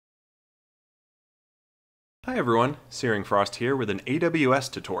Hi everyone, Searing Frost here with an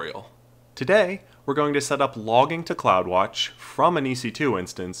AWS tutorial. Today, we're going to set up logging to Cloudwatch from an EC2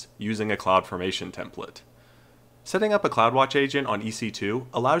 instance using a Cloudformation template. Setting up a Cloudwatch agent on EC2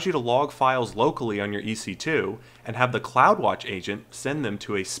 allows you to log files locally on your EC2 and have the Cloudwatch agent send them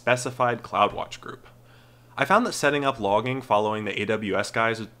to a specified Cloudwatch group. I found that setting up logging following the AWS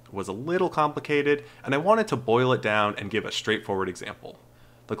guides was a little complicated, and I wanted to boil it down and give a straightforward example.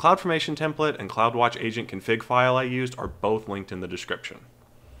 The Cloudformation template and Cloudwatch agent config file I used are both linked in the description.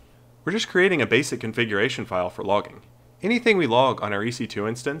 We're just creating a basic configuration file for logging. Anything we log on our EC2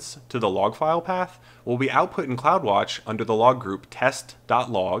 instance to the log file path will be output in Cloudwatch under the log group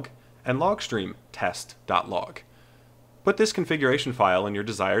test.log and logstream test.log. Put this configuration file in your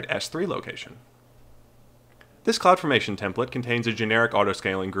desired S3 location. This Cloudformation template contains a generic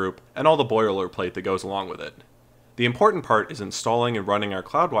autoscaling group and all the boilerplate that goes along with it. The important part is installing and running our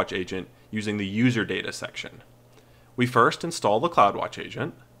Cloudwatch agent using the user data section. We first install the Cloudwatch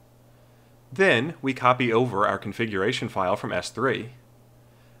agent. Then we copy over our configuration file from S3.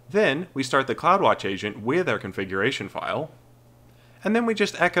 Then we start the Cloudwatch agent with our configuration file. And then we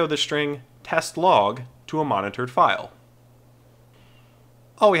just echo the string test log to a monitored file.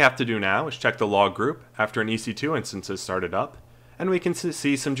 All we have to do now is check the log group after an EC2 instance is started up, and we can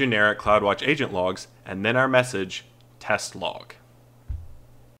see some generic Cloudwatch agent logs and then our message test log.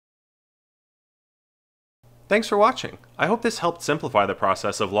 Thanks for watching. I hope this helped simplify the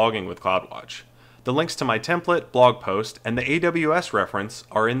process of logging with Cloudwatch. The links to my template, blog post, and the AWS reference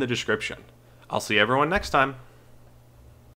are in the description. I'll see everyone next time.